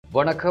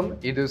வணக்கம்.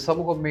 இது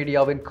சமூகம்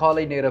மீடியாவின்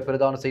காலை நேர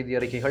பிரதான செய்தி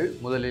அறிக்கைகள்.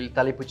 முதலில்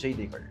தலைப்புச்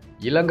செய்திகள்.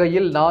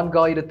 இலங்கையில்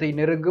 4000-ஐ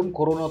நெருங்கும்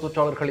கொரோனா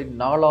தொற்றாளர்களின்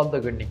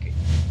நாளாந்த எண்ணிக்கை.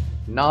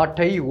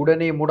 நாட்டை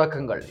உடனே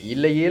முடக்குங்கள்,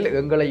 இல்லையேல்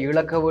எங்களை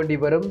இழக்க வேண்டி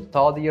வரும்,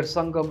 தாதியர்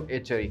சங்கம்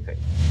எச்சரிக்கை.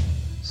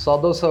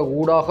 சதோச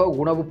ஊடாக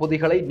உணவுப்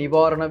பொதிகளை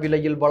நிவாரண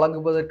விலையில்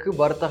வழங்குவதற்கு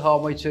வர்த்தக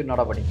அமைச்சு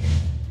நடவடிக்கை.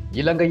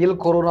 இலங்கையில்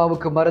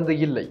கொரோனாவுக்கு மருந்து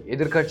இல்லை,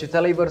 எதிர்க்கட்சி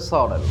தலைவர்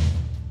சாடல்.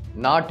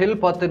 நாட்டில்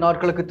 10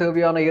 நாட்களுக்கு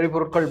தேவையான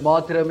எரிபொருட்கள்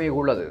மாத்திரமே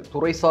உள்ளது,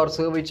 துறைசார்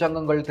சேவை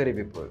சங்கங்கள்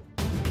தெரிவிப்பு.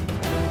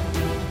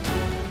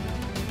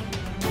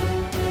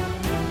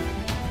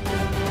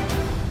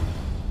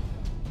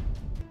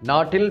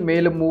 நாட்டில்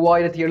மேலும்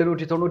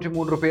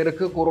 3793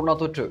 பேருக்கு கொரோனா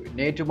தொற்று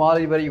நேற்று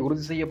மாலை வரை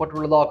உறுதி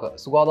செய்யப்பட்டுள்ளதாக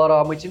சுகாதார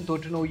அமைச்சின்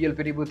தொற்று நோயியல்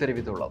பிரிவு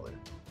தெரிவித்துள்ளது.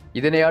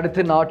 இதனை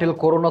அடுத்து நாட்டில்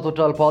கொரோனா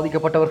தொற்றால்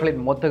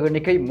பாதிக்கப்பட்டவர்களின் மொத்த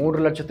எண்ணிக்கை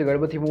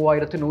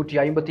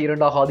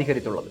 3,73,152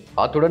 அதிகரித்துள்ளது.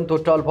 அத்துடன்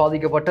தொற்றால்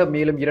பாதிக்கப்பட்ட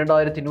மேலும்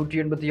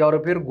 2186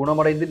 பேர்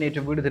குணமடைந்து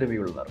நேற்று வீடு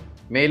திரும்பியுள்ளனர்.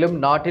 மேலும்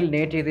நாட்டில்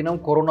நேற்றைய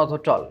தினம் கொரோனா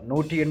தொற்றால்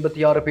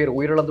 186 பேர்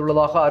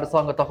உயிரிழந்துள்ளதாக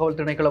அரசாங்க தகவல்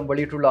திணைக்களம்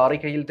வெளியிட்டுள்ள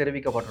அறிக்கையில்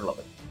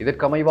தெரிவிக்கப்பட்டுள்ளது.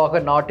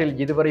 இதற்கமைவாக நாட்டில்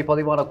இதுவரை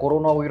பதிவான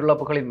கொரோனா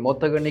உயிரிழப்புகளின்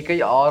மொத்த எண்ணிக்கை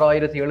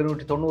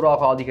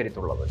 6790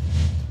 அதிகரித்துள்ளது.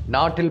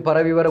 நாட்டில்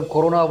பரவி வரும்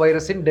கொரோனா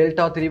வைரஸின்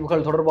டெல்டா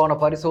திரிவுகள் தொடர்பான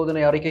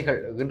பரிசோதனை அறிக்கைகள்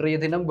இன்றைய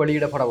தினம்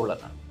வெளியிடப்பட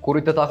உள்ளன.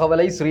 குறித்த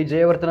தகவலை ஸ்ரீ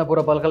ஜெயவர்த்தனபுர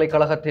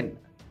பல்கலைக்கழகத்தின்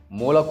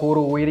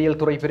மூலக்கூறு உயிரியல்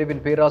துறை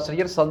பிரிவின்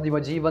பேராசிரியர் சந்திம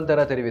ஜீவந்தர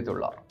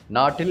தெரிவித்துள்ளார்.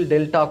 நாட்டில்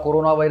டெல்டா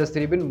கொரோனா வைரஸ்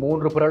திரிவின்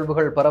 3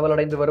 பிறழ்வுகள்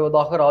பரவலடைந்து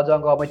வருவதாக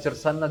ராஜாங்க அமைச்சர்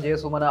சன்ன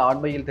ஜெயசுமன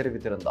அண்மையில்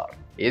தெரிவித்திருந்தார்.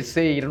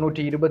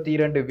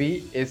 SA-222V,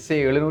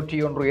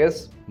 SA-701S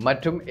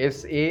மற்றும்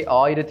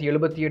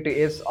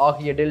SA-1078S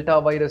ஆகிய டெல்டா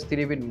வைரஸ்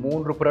திரிவின்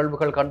 3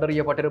 பிறழ்வுகள்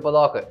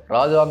கண்டறியப்பட்டிருப்பதாக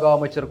ராஜாங்க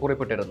அமைச்சர்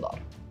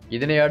குறிப்பிட்டிருந்தார்.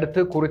 இதனை அடுத்து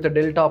குறித்த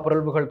டெல்டா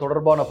பிறழ்வுகள்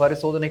தொடர்பான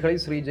பரிசோதனைகளை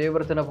ஸ்ரீ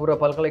ஜெயவர்த்தனபுர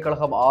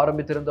பல்கலைக்கழகம்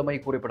ஆரம்பித்திருந்தமை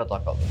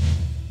குறிப்பிடத்தக்கது.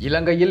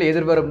 இலங்கையில்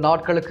எதிர்வரும்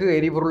நாட்களுக்கு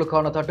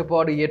எரிபொருளுக்கான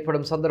தட்டுப்பாடு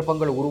ஏற்படும்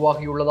சந்தர்ப்பங்கள்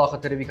உருவாகியுள்ளதாக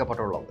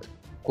தெரிவிக்கப்பட்டுள்ளது.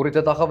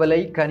 குறித்த தகவலை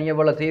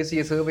கனியவள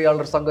தேசிய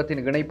சேவையாளர்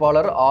சங்கத்தின்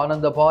இணைப்பாளர்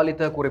ஆனந்த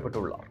பாலித்த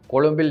குறிப்பிட்டுள்ளார்.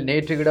 கொழும்பில்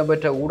நேற்று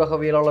இடம்பெற்ற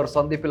ஊடகவியலாளர்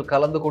சந்திப்பில்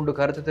கலந்து கொண்டு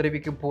கருத்து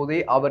தெரிவிக்கும் போதே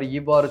அவர்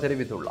இவ்வாறு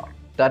தெரிவித்துள்ளார்.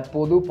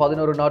 தற்போது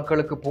 11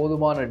 நாட்களுக்கு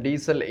போதுமான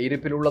டீசல்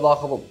இருப்பில்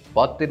உள்ளதாகவும்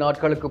 10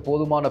 நாட்களுக்கு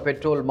போதுமான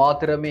பெட்ரோல்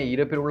மாத்திரமே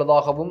இருப்பில்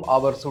உள்ளதாகவும்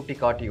அவர்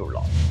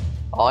சுட்டிக்காட்டியுள்ளார்.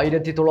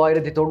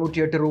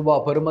 1998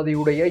 ரூபாய்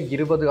பெறுமதியுடைய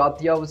 20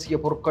 அத்தியாவசிய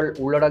பொருட்கள்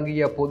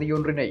உள்ளடங்கிய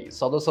பொதியொன்றினை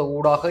சதோச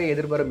ஊடாக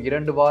எதிர்வரும்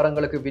 2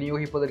 வாரங்களுக்கு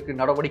விநியோகிப்பதற்கு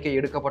நடவடிக்கை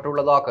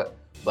எடுக்கப்பட்டுள்ளதாக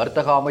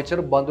வர்த்தக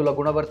அமைச்சர் பந்துல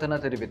குணவர்த்தன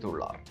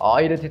தெரிவித்துள்ளார்.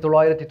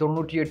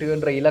 1998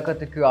 என்ற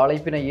இலக்கத்திற்கு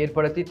அழைப்பினை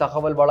ஏற்படுத்தி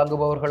தகவல்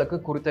வழங்குபவர்களுக்கு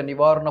குறித்த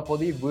நிவாரண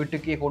பொதி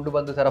வீட்டுக்கே கொண்டு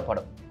வந்து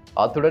தரப்படும்.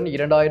 அத்துடன்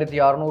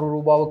 2600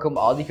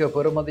 ரூபாவுக்கும் அதிக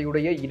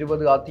பெறுமதியுடைய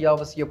 20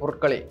 அத்தியாவசிய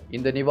பொருட்களே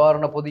இந்த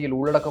நிவாரண பொதியில்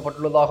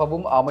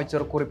உள்ளடக்கப்பட்டுள்ளதாகவும்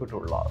அமைச்சர்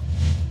குறிப்பிட்டுள்ளார்.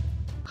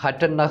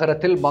 ஹட்டன்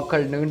நகரத்தில்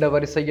மக்கள் நீண்ட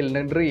வரிசையில்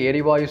நின்று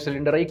எரிவாயு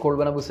சிலிண்டரை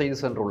கொள்வனவு செய்து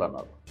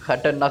சென்றுள்ளனர்.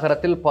 ஹட்டன்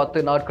நகரத்தில்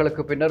 10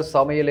 நாட்களுக்கு பின்னர்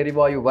சமையல்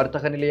எரிவாயு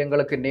வர்த்தக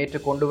நிலையங்களுக்கு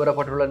நேற்று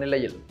கொண்டுவரப்பட்டுள்ள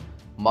நிலையில்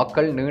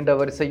மக்கள் நீண்ட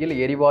வரிசையில்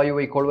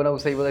எரிவாயுவை கொள்வனவு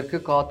செய்வதற்கு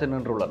காத்து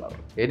நின்றுள்ளனர்.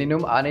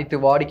 எனினும் அனைத்து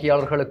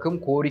வாடிக்கையாளர்களுக்கும்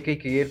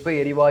கோரிக்கைக்கு ஏற்ப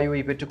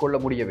எரிவாயுவை பெற்றுக்கொள்ள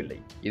முடியவில்லை.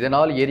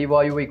 இதனால்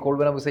எரிவாயுவை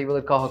கொள்வனவு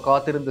செய்வதற்காக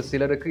காத்திருந்த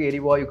சிலருக்கு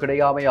எரிவாயு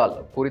கிடையாமையால்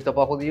குறித்த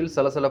பகுதியில்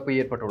சலசலப்பு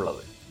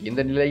ஏற்பட்டுள்ளது. இந்த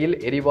நிலையில்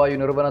எரிவாயு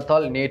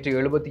நிறுவனத்தால் நேற்று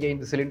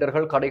 75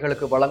 சிலிண்டர்கள்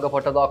கடைகளுக்கு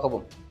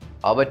வழங்கப்பட்டதாகவும்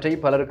அவற்றை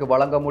பலருக்கு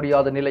வழங்க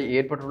முடியாத நிலை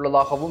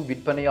ஏற்பட்டுள்ளதாகவும்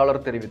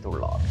விற்பனையாளர்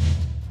தெரிவித்துள்ளார்.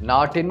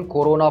 நாட்டின்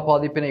கொரோனா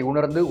பாதிப்பினை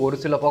உணர்ந்து ஒரு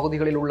சில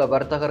பகுதிகளில் உள்ள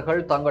வர்த்தகர்கள்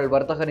தங்கள்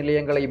வர்த்தக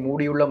நிலையங்களை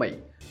மூடியுள்ளமை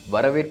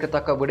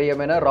வரவேற்கத்தக்க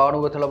விடயம் என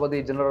இராணுவ தளபதி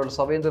ஜெனரல்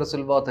சவேந்திர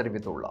சில்வா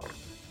தெரிவித்துள்ளார்.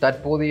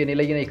 தற்போதைய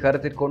நிலையினை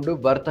கருத்தில் கொண்டு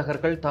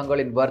வர்த்தகர்கள்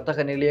தங்களின்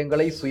வர்த்தக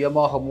நிலையங்களை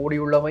சுயமாக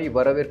மூடியுள்ளமை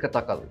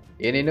வரவேற்கத்தக்கது.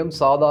 எனினும்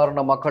சாதாரண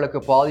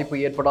மக்களுக்கு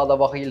பாதிப்பு ஏற்படாத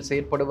வகையில்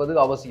செயற்படுவது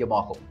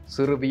அவசியமாகும்.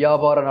 சிறு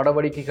வியாபார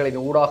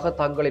நடவடிக்கைகளின் ஊடாக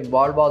தங்களின்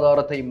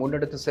வாழ்வாதாரத்தை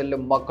முன்னெடுத்து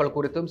செல்லும் மக்கள்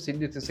குறித்தும்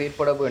சிந்தித்து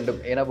செயற்பட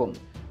வேண்டும் எனவும்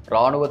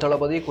இராணுவ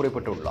தளபதி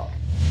குறிப்பிட்டுள்ளார்.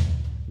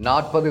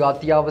 40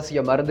 அத்தியாவசிய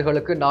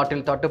மருந்துகளுக்கு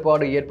நாட்டில்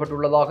தட்டுப்பாடு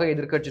ஏற்பட்டுள்ளதாக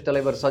எதிர்க்கட்சித்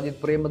தலைவர் சஜித்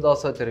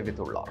பிரேமதாச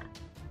தெரிவித்துள்ளார்.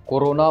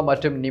 கொரோனா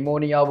மற்றும்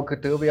நிமோனியாவுக்கு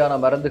தேவையான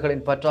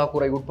மருந்துகளின்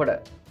பற்றாக்குறை உட்பட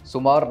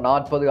சுமார்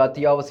 40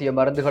 அத்தியாவசிய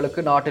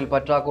மருந்துகளுக்கு நாட்டில்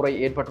பற்றாக்குறை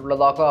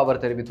ஏற்பட்டுள்ளதாக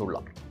அவர்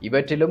தெரிவித்துள்ளார்.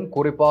 இவற்றிலும்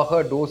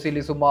குறிப்பாக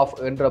டோசிலிசுமாப்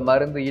என்ற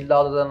மருந்து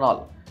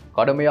இல்லாததனால்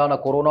கடுமையான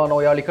கொரோனா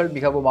நோயாளிகள்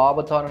மிகவும்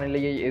ஆபத்தான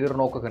நிலையை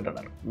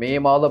எதிர்நோக்குகின்றனர். மே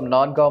மாதம்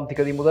 4ஆம்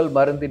திகதி முதல்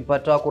மருந்தின்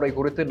பற்றாக்குறை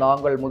குறித்து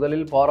நாங்கள்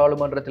முதலில்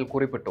பாராளுமன்றத்தில்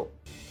குறிப்பிட்டோம்.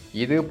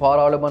 இது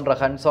பாராளுமன்ற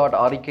ஹன்சாட்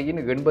அறிக்கையின்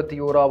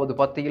 81வது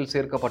பத்தியில்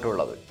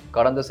சேர்க்கப்பட்டுள்ளது.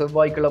 கடந்த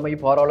செவ்வாய்க்கிழமை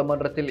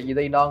பாராளுமன்றத்தில்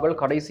இதை நாங்கள்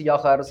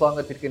கடைசியாக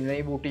அரசாங்கத்திற்கு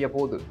நினைவூட்டிய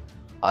போது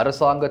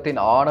அரசாங்கத்தின்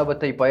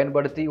ஆணவத்தை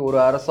பயன்படுத்தி ஒரு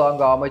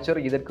அரசாங்க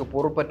அமைச்சர் இதற்கு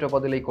பொறுப்பற்ற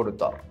பதிலை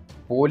கொடுத்தார்.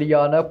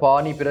 போலியான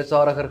பாணி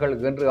பிரச்சாரகர்கள்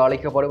என்று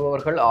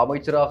அழைக்கப்படுபவர்கள்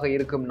அமைச்சராக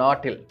இருக்கும்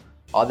நாட்டில்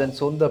அதன்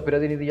சொந்த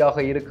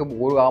பிரதிநிதியாக இருக்கும்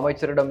ஒரு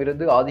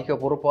அமைச்சரிடமிருந்து அதிக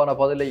பொறுப்பான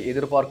பதிலை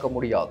எதிர்பார்க்க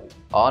முடியாது.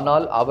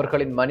 ஆனால்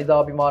அவர்களின்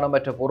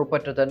மனிதாபிமானமற்ற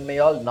பொறுப்பற்ற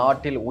தன்மையால்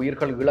நாட்டில்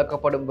உயிர்கள்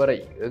இழக்கப்படும் வரை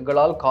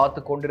எங்களால்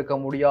காத்து கொண்டிருக்க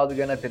முடியாது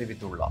என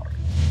தெரிவித்துள்ளார்.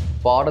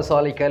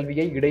 பாடசாலை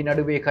கல்வியை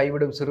இடைநடுவே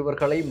கைவிடும்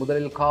சிறுவர்களை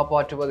முதலில்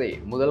காப்பாற்றுவதே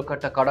முதல்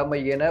கட்ட கடமை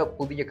என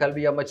புதிய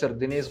கல்வி அமைச்சர்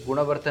தினேஷ்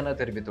குணவர்தன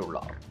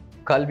தெரிவித்துள்ளார்.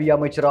 கல்வி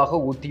அமைச்சராக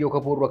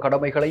உத்தியோகபூர்வ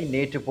கடமைகளை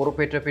நேற்று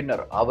பொறுப்பேற்ற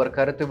பின்னர் அவர்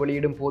கருத்து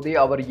வெளியிடும் போதே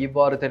அவர்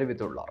இவ்வாறு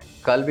தெரிவித்துள்ளார்.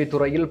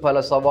 கல்வித்துறையில்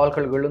பல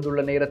சவால்கள்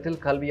எழுந்துள்ள நேரத்தில்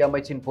கல்வி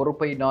அமைச்சின்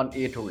பொறுப்பை நான்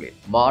ஏற்றுள்ளேன்.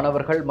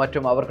 மாணவர்கள்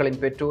மற்றும்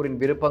அவர்களின் பெற்றோரின்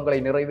விருப்பங்களை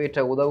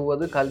நிறைவேற்ற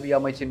உதவுவது கல்வி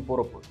அமைச்சின்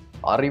பொறுப்பு.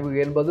 அறிவு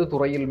என்பது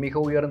துறையில் மிக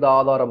உயர்ந்த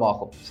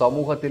ஆதாரமாகும்.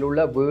 சமூகத்தில் உள்ள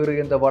வேறு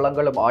எந்த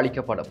வளங்களும்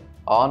அளிக்கப்படும்.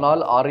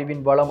 ஆனால்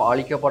அறிவின் வளம்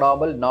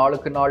அளிக்கப்படாமல்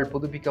நாளுக்கு நாள்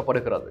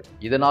புதுப்பிக்கப்படுகிறது.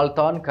 இதனால்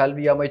தான்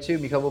கல்வி அமைச்சு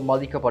மிகவும்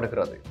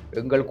மதிக்கப்படுகிறது.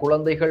 எங்கள்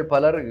குழந்தைகள்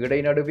பலர்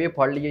இடைநடுவே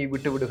பள்ளியை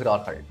விட்டு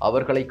விடுகிறார்கள்.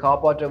 அவர்களை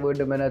காப்பாற்ற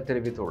வேண்டும் என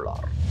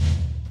தெரிவித்துள்ளார்.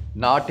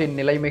 நாட்டின்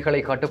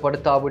நிலைமைகளை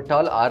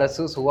கட்டுப்படுத்தாவிட்டால்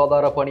அரசு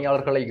சுகாதார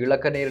பணியாளர்களை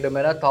இழக்க நேரிடும்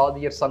என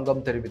தாதியர்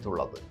சங்கம்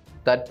தெரிவித்துள்ளது.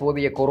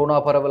 தற்போதைய கொரோனா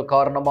பரவல்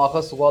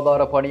காரணமாக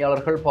சுகாதார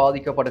பணியாளர்கள்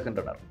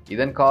பாதிக்கப்படுகின்றனர்.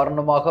 இதன்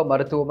காரணமாக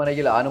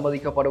மருத்துவமனையில்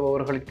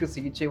அனுமதிக்கப்படுபவர்களுக்கு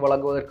சிகிச்சை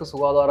வழங்குவதற்கு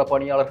சுகாதார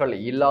பணியாளர்கள்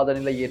இல்லாத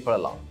நிலை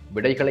ஏற்படலாம்.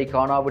 விடைகளை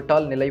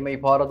காணாவிட்டால் நிலைமை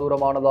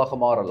பாரதூரமானதாக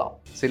மாறலாம்.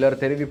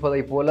 சிலர்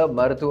தெரிவிப்பதைப் போல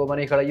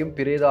மருத்துவமனைகளையும்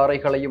பிரேத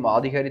அறைகளையும்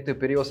அதிகரித்து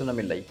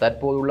பிரயோசனமில்லை.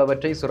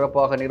 தற்போதுள்ளவற்றை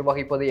சிறப்பாக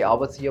நிர்வகிப்பதே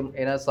அவசியம்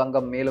என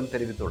சங்கம் மேலும்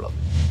தெரிவித்துள்ளது.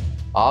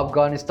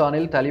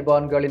 ஆப்கானிஸ்தானில்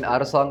தலிபான்களின்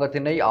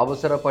அரசாங்கத்தினை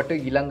அவசரப்பட்டு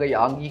இலங்கை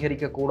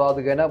அங்கீகரிக்க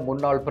கூடாது என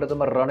முன்னாள்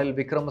பிரதமர் ரணில்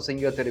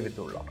விக்ரமசிங்கே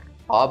தெரிவித்துள்ளார்.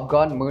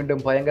 ஆப்கான்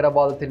மீண்டும்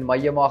பயங்கரவாதத்தின்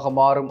மையமாக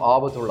மாறும்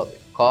ஆபத்துள்ளது.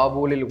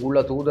 காபூலில்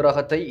உள்ள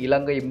தூதரகத்தை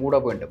இலங்கை மூட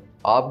வேண்டும்.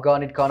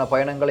 ஆப்கானிற்கான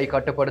பயணங்களை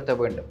கட்டுப்படுத்த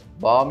வேண்டும்.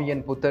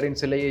 பாமியன் புத்தரின்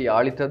சிலையை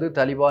அழித்தது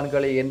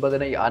தலிபான்களே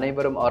என்பதனை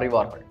அனைவரும்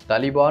அறிவார்கள்.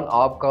 தலிபான்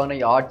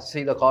ஆப்கானை ஆட்சி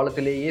செய்த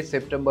காலத்திலேயே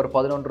செப்டம்பர்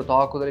 11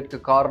 தாக்குதலிற்கு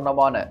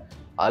காரணமான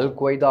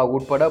அல்-கொய்தா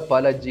உட்பட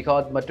பல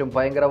ஜிஹாத் மற்றும்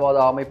பயங்கரவாத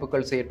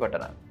அமைப்புகள்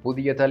செயற்பட்டன.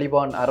 புதிய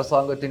தலிபான்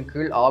அரசாங்கத்தின்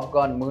கீழ்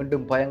ஆப்கான்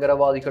மீண்டும்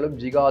பயங்கரவாதிகளும்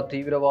ஜிஹாத்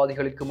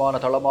தீவிரவாதிகளுக்குமான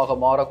தளமாக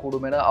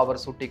மாறக்கூடும் என அவர்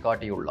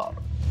சுட்டிக்காட்டியுள்ளார்.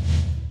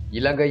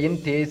 இலங்கையின்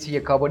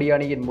தேசிய கபடி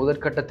அணியின்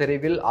முதற்கட்ட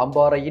தெரிவில்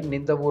அம்பாறையின்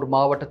நிந்தவூர்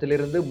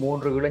மாவட்டத்திலிருந்து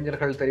 3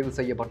 இளைஞர்கள் தெரிவு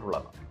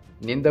செய்யப்பட்டுள்ளனர்.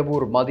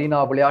 நிந்தவூர் மதீனா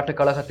விளையாட்டுக்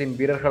கழகத்தின்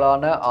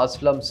வீரர்களான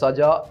அஸ்லம்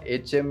சஜா,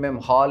 HMM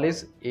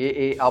ஹாலிஸ்,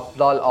 AA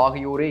அப்லால்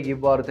ஆகியோரே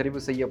இவ்வாறு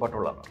தெரிவு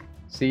செய்யப்பட்டுள்ளனர்.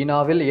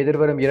 சீனாவில்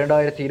எதிர்வரும்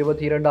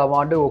 2022ஆம்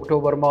ஆண்டு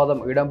அக்டோபர்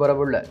மாதம்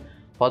இடம்பெறவுள்ள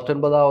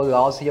 19வது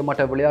ஆசிய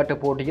மட்ட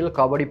விளையாட்டுப் போட்டியில்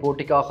கபடி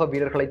போட்டிக்காக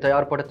வீரர்களை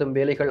தயார்படுத்தும்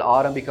வேலைகள்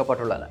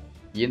ஆரம்பிக்கப்பட்டுள்ளன.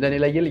 இந்த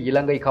நிலையில்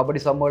இலங்கை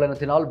கபடி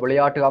சம்மேளனத்தினால்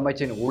விளையாட்டு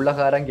அமைச்சின்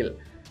உள்ளக அரங்கில்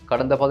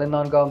கடந்த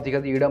 14ஆம்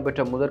திகதி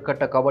இடம்பெற்ற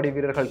முதற்கட்ட கபடி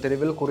வீரர்கள்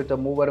தெரிவில் குறித்த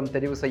 3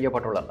 தெரிவு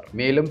செய்யப்பட்டுள்ளனர்.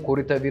 மேலும்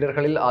குறித்த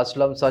வீரர்களில்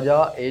அஸ்லம் சஜா,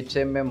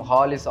 HMM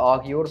ஹாலிஸ்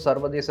ஆகியோர்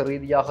சர்வதேச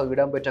ரீதியாக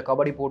இடம்பெற்ற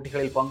கபடி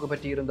போட்டிகளில் பங்கு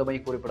பெற்றிருந்தமை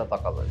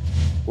குறிப்பிடத்தக்கது.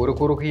 ஒரு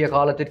குறுகிய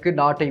காலத்திற்கு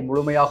நாட்டை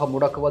முழுமையாக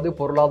முடக்குவது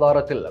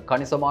பொருளாதாரத்தில்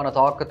கணிசமான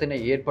தாக்கத்தினை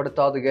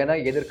ஏற்படுத்தாது என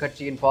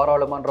எதிர்க்கட்சியின்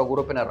பாராளுமன்ற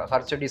உறுப்பினர்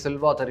ஹர்ஷடி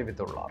சில்வா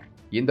தெரிவித்துள்ளார்.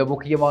 இந்த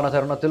முக்கியமான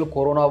தருணத்தில்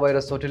கொரோனா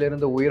வைரஸ்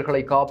தொற்றிலிருந்து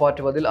உயிர்களை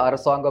காப்பாற்றுவதில்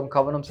அரசாங்கம்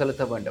கவனம்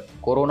செலுத்த வேண்டும்.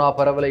 கொரோனா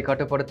பரவலை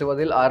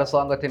கட்டுப்படுத்துவதில்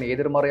அரசாங்கத்தின்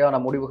எதிர்மறையான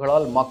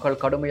முடிவுகளால்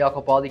மக்கள்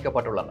கடுமையாக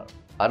பாதிக்கப்பட்டுள்ளனர்.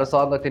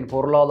 அரசாங்கத்தின்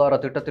பொருளாதார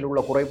திட்டத்தில் உள்ள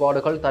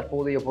குறைபாடுகள்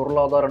தற்போதைய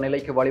பொருளாதார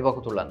நிலைக்கு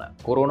வழிவகுத்துள்ளன.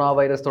 கொரோனா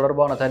வைரஸ்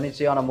தொடர்பான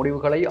தன்னிச்சையான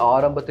முடிவுகளை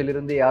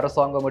ஆரம்பத்திலிருந்தே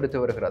அரசாங்கம் எடுத்து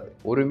வருகிறது.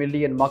 1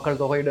 மில்லியன்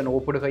மக்கள் தொகையுடன்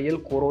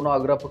ஒப்பிடுகையில் கொரோனா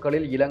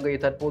இறப்புகளில் இலங்கை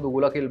தற்போது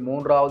உலகில்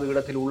 3வது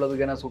இடத்தில் உள்ளது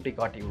என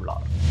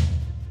சுட்டிக்காட்டியுள்ளார்.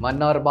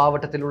 மன்னார்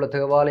மாவட்டத்தில் உள்ள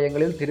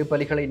தேவாலயங்களில்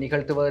திருப்பலிகளை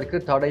நிகழ்த்துவதற்கு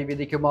தடை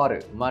விதிக்குமாறு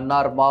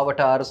மன்னார்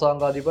மாவட்ட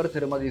அரசாங்க அதிபர்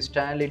திருமதி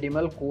ஸ்டான்லி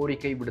டிமல்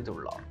கோரிக்கை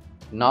விடுத்துள்ளார்.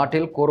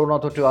 நாட்டில் கொரோனா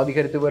தொற்று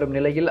அதிகரித்து வரும்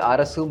நிலையில்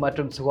அரசு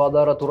மற்றும்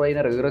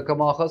சுகாதாரத்துறையினர்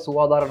இறுக்கமாக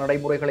சுகாதார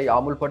நடைமுறைகளை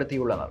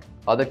அமுல்படுத்தியுள்ளனர்.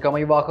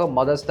 அதற்கமைவாக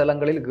மத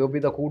ஸ்தலங்களில்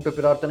எவ்வித கூட்டு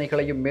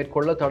பிரார்த்தனைகளையும்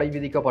மேற்கொள்ள தடை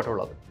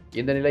விதிக்கப்பட்டுள்ளது.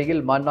 இந்த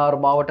நிலையில் மன்னார்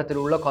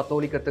மாவட்டத்தில் உள்ள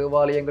கத்தோலிக்க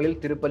தேவாலயங்களில்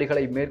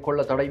திருப்பலிகளை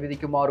மேற்கொள்ள தடை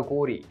விதிக்குமாறு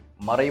கோரி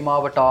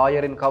மறைமாவட்ட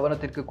ஆயரின்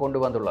கவனத்திற்கு கொண்டு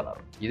வந்துள்ளனர்.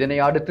 இதனை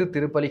அடுத்து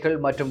திருப்பலிகள்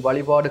மற்றும்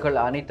வழிபாடுகள்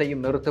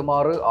அனைத்தையும்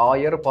நிறுத்துமாறு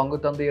ஆயர் பங்கு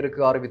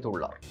தந்தையருக்கு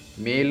அறிவித்துள்ளார்.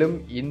 மேலும்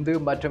இந்து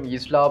மற்றும்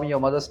இஸ்லாமிய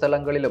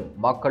மதஸ்தலங்களிலும்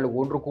மக்கள்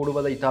ஒன்று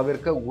கூடுவதை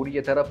தவிர்க்க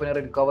உரிய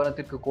தரப்பினரின்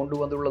கவனத்திற்கு கொண்டு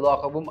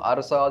வந்துள்ளதாகவும்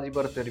அரசு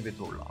அதிபர்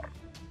தெரிவித்துள்ளார்.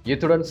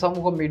 இத்துடன்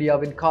சமூக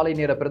மீடியாவின் காலை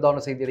நேர பிரதான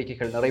செய்தி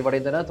அறிக்கைகள்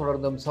நிறைவடைந்தன.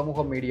 தொடர்ந்தும்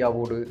சமூக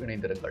மீடியாவோடு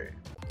இணைந்திருங்கள்.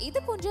 இது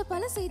போன்ற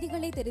பல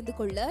செய்திகளை தெரிந்து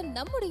கொள்ள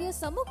நம்முடைய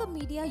சமூக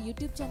மீடியா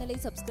யூடியூப் சேனலை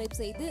சப்ஸ்கிரைப்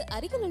செய்து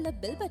அருகில் உள்ள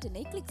பெல்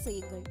பட்டனை கிளிக்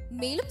செய்யுங்கள்.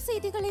 மேலும்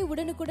செய்திகளை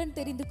உடனுக்குடன்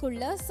தெரிந்து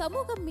கொள்ள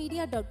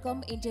சமூகமீடியா.com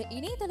என்ற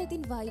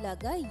இணையதளத்தின்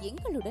வாயிலாக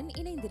எங்களுடன்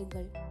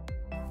இணைந்திருங்கள்.